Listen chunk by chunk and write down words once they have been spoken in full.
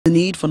The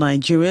need for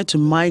Nigeria to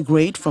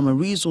migrate from a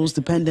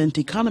resource-dependent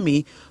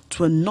economy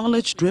to a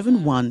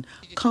knowledge-driven one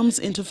comes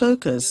into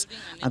focus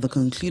at the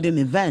concluding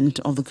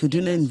event of the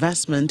Kaduna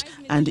Investment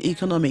and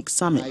Economic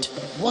Summit.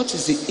 What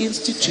is the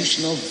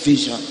institutional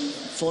vision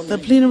for The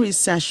plenary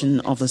session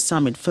of the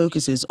summit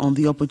focuses on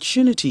the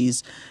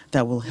opportunities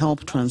that will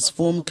help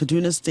transform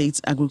Kaduna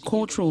State's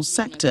agricultural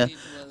sector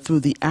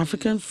through the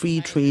African Free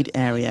Trade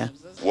Area.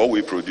 What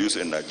we produce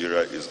in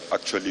Nigeria is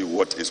actually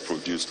what is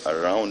produced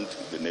around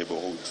the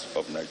neighborhoods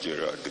of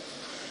Nigeria. The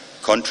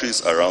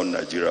countries around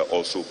Nigeria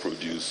also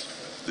produce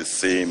the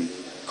same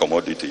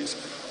commodities: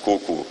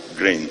 cocoa,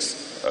 grains,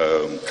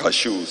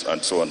 cashews,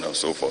 and so on and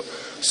so forth.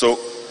 So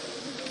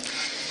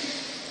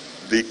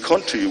the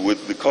country,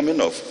 with the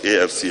coming of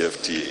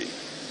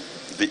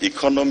AFCFTA, the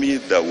economy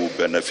that will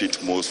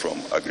benefit most from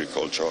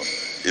agriculture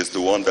is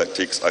the one that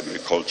takes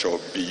agriculture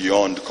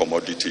beyond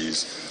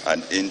commodities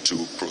and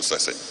into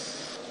processing.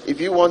 If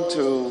you want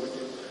to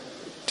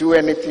do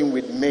anything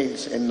with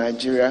maize in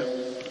Nigeria,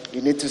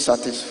 you need to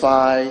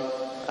satisfy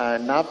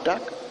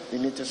NAFDAC, you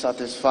need to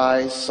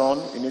satisfy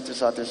SON, you need to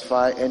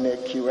satisfy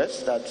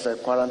NAQS, that's a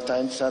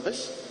quarantine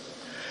service.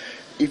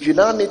 If you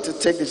now need to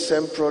take the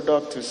same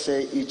product to,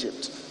 say,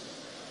 Egypt,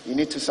 you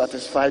need to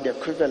satisfy the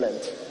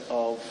equivalent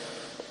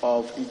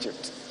of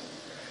Egypt.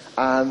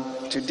 And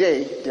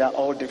today, they are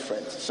all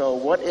different. So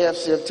what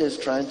AFCFTA is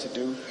trying to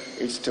do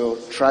is to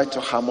try to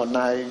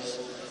harmonize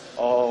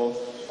all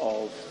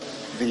of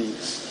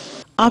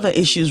these. Other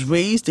issues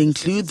raised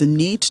include the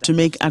need to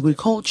make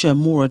agriculture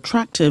more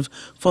attractive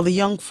for the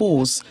young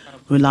force,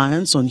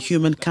 reliance on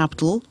human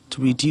capital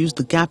to reduce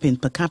the gap in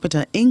per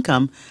capita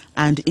income,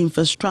 and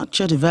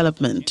infrastructure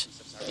development.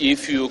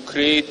 If you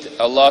create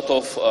a lot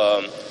of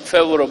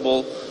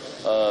favorable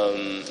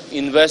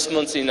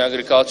investments in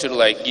agriculture,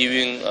 like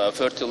giving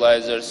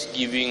fertilizers,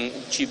 giving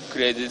cheap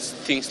credits,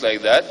 things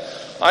like that,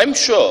 I'm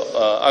sure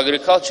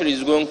agriculture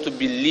is going to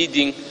be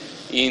leading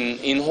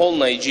in whole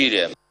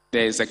Nigeria.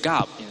 There is a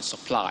gap in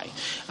supply,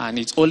 and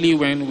it's only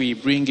when we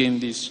bring in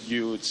these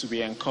youths,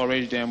 we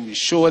encourage them, we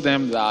show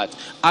them that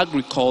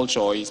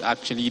agriculture is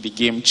actually the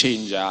game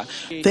changer.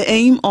 The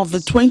aim of the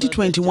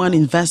 2021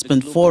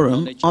 Investment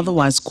Forum,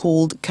 otherwise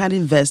called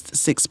Kadinvest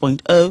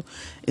 6.0,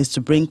 is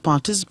to bring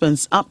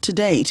participants up to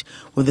date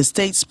with the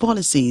state's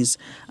policies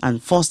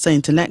and foster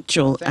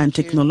intellectual and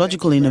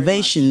technological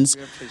innovations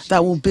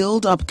that will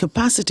build up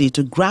capacity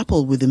to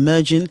grapple with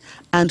emerging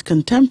and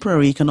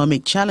contemporary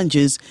economic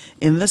challenges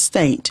in the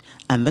state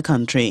and the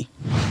country.